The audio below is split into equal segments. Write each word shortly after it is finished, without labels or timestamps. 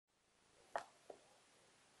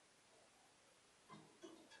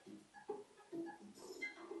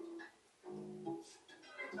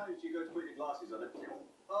times do you go to put your glasses on and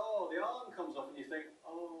oh, the arm comes off and you think,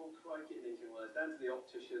 oh, crikey, it needs your wires. Down to the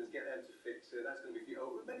opticians, get them to fix it. That's going to be for you.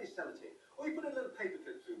 Oh, maybe sellotape. Or you put a little paper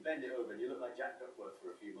clip through, bend it over, and you look like Jack Duckworth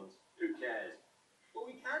for a few months. Who cares? Well,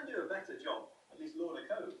 we can do a better job. At least Lorna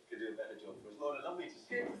Cove can do a better job for us. Lorna, lovely to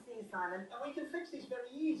see you. Good to see you, Simon. And we can fix these very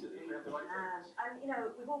easily if we have the right things. And, you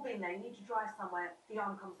know, we've all been there. You need to drive somewhere, the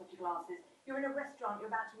arm comes off your glasses. You're in a restaurant, you're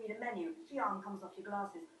about to read a menu, the arm comes off your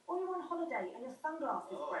glasses. Or you're on holiday and your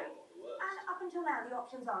sunglasses break. And up until now, the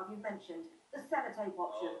options are, you've mentioned, the sellotape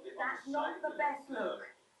option. That's not the best look.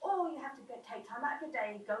 Or you have to take time out of your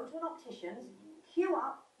day, go to an optician's, queue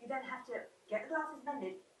up, you then have to get the glasses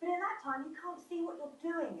mended. But in that time, you can't see what you're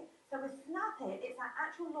doing. So with Snapit, it's our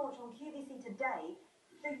actual launch on QVC today.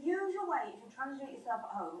 The usual way, if you're trying to do it yourself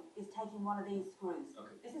at home, is taking one of these screws.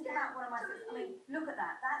 Okay. This is about one of my, I mean, look at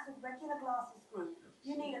that. That's a regular glasses screw.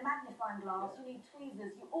 You need a magnifying glass, you need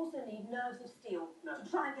tweezers, you also need nerves of steel to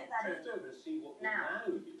try and get that in. Over and see what now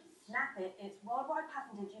Snapit, it's worldwide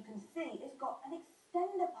patented. You can see it's got an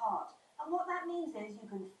extender part. And what that means is you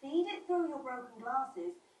can feed it through your broken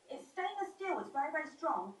glasses. It's stainless steel, it's very, very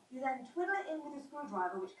strong. You then twiddle it in with a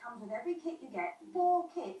screwdriver, which comes with every kit you get,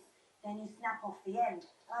 4 kits. Then you snap off the end.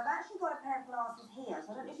 And I've actually got a pair of glasses here,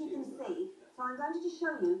 so I don't know if you can see. So I'm going to just show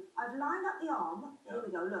you. I've lined up the arm. Here we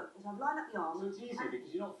go, look. So I've lined up the arm. So it's easy because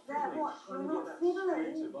you're not fiddling. There, watch. You're not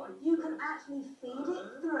fiddling. You can actually feed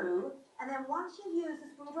it through. And then once you've used the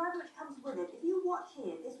screwdriver which comes with it, if you watch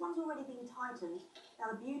here, this one's already been tightened.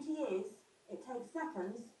 Now the beauty is, it takes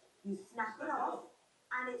seconds. You snap it off,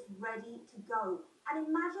 and it's ready to go. And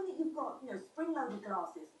imagine that you've got, spring-loaded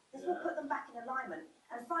glasses. This will put them back in alignment.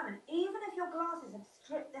 And Simon, even if your glasses have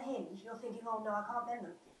stripped the hinge, you're thinking, oh no, I can't bend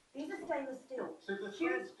them. These are stainless steel. So the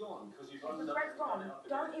thread's gone because you've the thread's gone.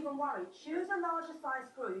 Don't even worry. Choose a larger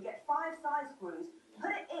size screw. You get 5 size screws.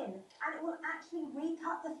 Put it in, and it will actually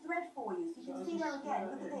recut the thread for you. So you can see there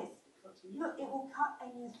again. Look at this. Look, it will cut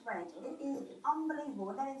a new thread. It is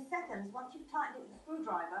unbelievable. And then in seconds, once you've tightened it with a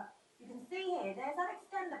screwdriver, you can see here, there's that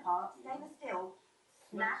extender part, stainless steel.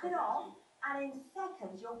 Snap it off, and in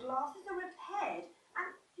seconds, your glasses are repaired. And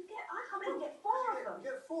you get, I can't believe you get 4 of them.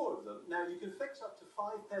 You get 4 of them. Now, you can fix up to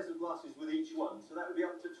 5 pairs of glasses with each one, so that would be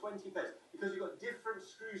up to 20 pairs, because you've got different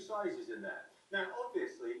screw sizes in there. Now,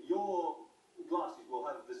 obviously, your glasses will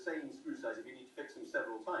have the same screw size if you need to fix them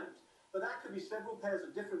several times. But that could be several pairs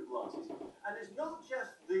of different glasses. And it's not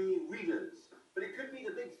just the readers, but it could be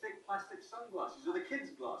the big, thick plastic sunglasses, or the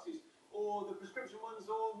kids' glasses, or the prescription ones,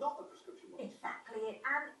 or not the prescription ones. Exactly it.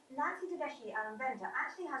 And Nancy Tedeschi, our inventor,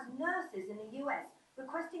 actually has nurses in the US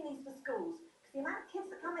requesting these for schools. Because the amount of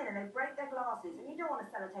kids that come in and they break their glasses, and you don't want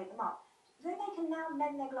to sellotape them up, so they can now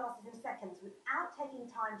mend their glasses in seconds without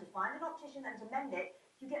taking time to find an optician and to mend it.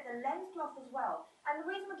 You get the lens cloth as well. And the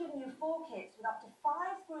reason we're giving you 4 kits with up to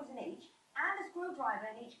 5 screws in each and a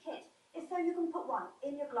screwdriver in each kit is so you can put one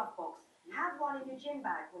in your glove box. Have one in your gym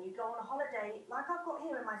bag when you go on a holiday, like I've got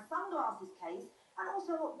here in my sunglasses case, and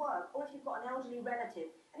also at work, or if you've got an elderly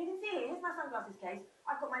relative. And you can see here, here's my sunglasses case.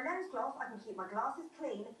 I've got my lens cloth, I can keep my glasses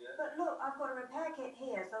clean, but look, I've got a repair kit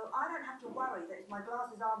here, so I don't have to worry that if my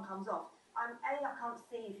glasses arm comes off, A, I can't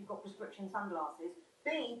see if you've got prescription sunglasses,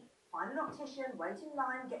 B, find an optician, wait in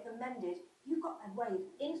line, get them mended. You've got a way of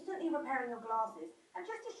instantly repairing your glasses. And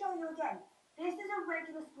just to show you again, this is a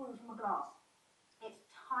regular screw from a glass. It's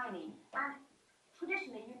tiny, and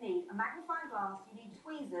traditionally you need a magnifying glass, you need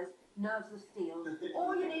tweezers, nerves of steel,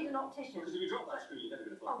 or you need an optician. Because if you drop that screw, you're never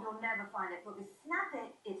going to find it. Oh, you'll never find it. But with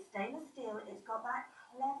Snapit, it's stainless steel, it's got that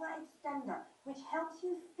clever extender, which helps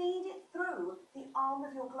you feed it through the arm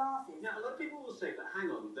of your glasses. Now, a lot of people will say, but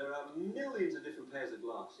hang on, there are millions of different pairs of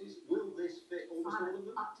glasses. Will this fit almost all of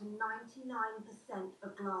them? Up to 99%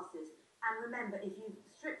 of glasses. And remember, if you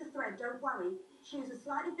strip the thread, don't worry. Choose a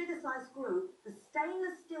slightly bigger size screw. The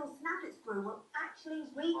stainless steel Snapit screw will actually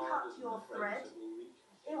recut your thread.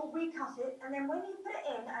 It will recut it, and then when you put it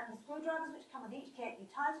in, and the screwdrivers which come with each kit, you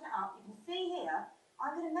tighten it up. You can see here,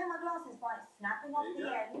 I'm going to mend my glasses by snapping off the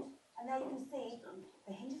end, and there you can see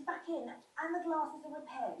the hinge is back in, and the glasses are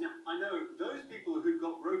repaired. Now, I know those people who've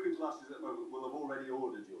got broken glasses at the moment will have already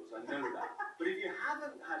ordered yours. I know that. But if you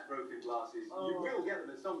haven't had broken glasses, you will get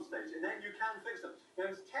them at some stage, and then you can fix them.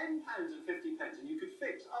 Now, it's £10.50, and you could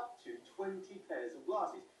fix up to 20 pairs of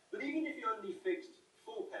glasses. But even if you only fixed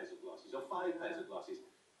 4 pairs of glasses or 5 pairs of glasses,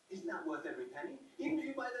 isn't that worth every penny? Even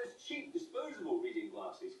if you buy those cheap disposable reading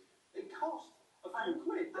glasses, they cost a few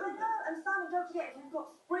quid, I don't know, and Simon, don't forget, if you've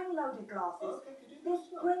got spring-loaded glasses, Okay, could you do this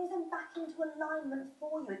that? brings them back into alignment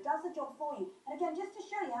for you. It does the job for you. And again, just to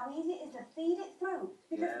show you how easy it is to feed it through,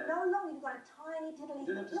 because Yeah. no longer you've got a tiny tiddly. You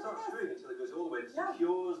don't have to Look start at this. screwing until it goes all the way. It No,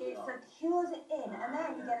 secures the it arm. secures it in, and then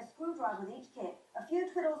you get a screwdriver with each kit, a few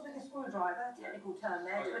twiddles with a screwdriver, technical term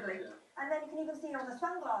there, twiddling, and then you can even see on the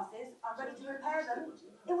sunglasses, I'm ready to repair them.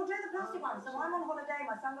 It will do the plastic ones, so I'm on holiday,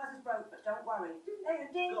 my sunglasses broke, but don't worry. There you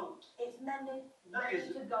go, ding, Gone. it's mended, That ready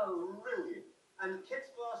is to go. brilliant. And kids'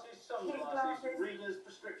 glasses, Kids' sunglasses, glasses. readers'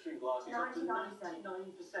 prescription glasses, up to 99%.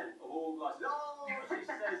 99% of all glasses. Oh, she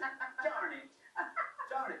says, darn it.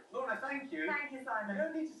 Darn it. Lorna, thank you. Thank you, You Simon.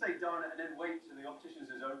 don't need to say darn it and then wait till the opticians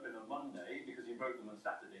is open on Monday because you broke them on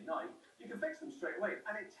Saturday night. You can fix them straight away.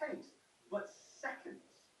 And it takes but seconds,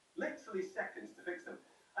 literally seconds to fix them.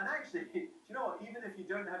 And actually, do you know what? Even if you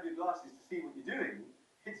don't have your glasses to see what you're doing,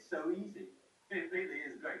 it's so easy. It really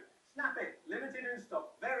is great. Snap it. Limited in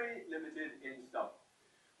stock. Very limited in stock.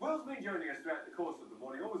 Will's been joining us throughout the course of the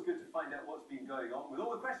morning. Always good to find out what's been going on with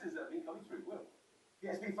all the questions that have been coming through. Will?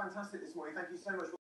 Yeah, it's been fantastic this morning. Thank you so much.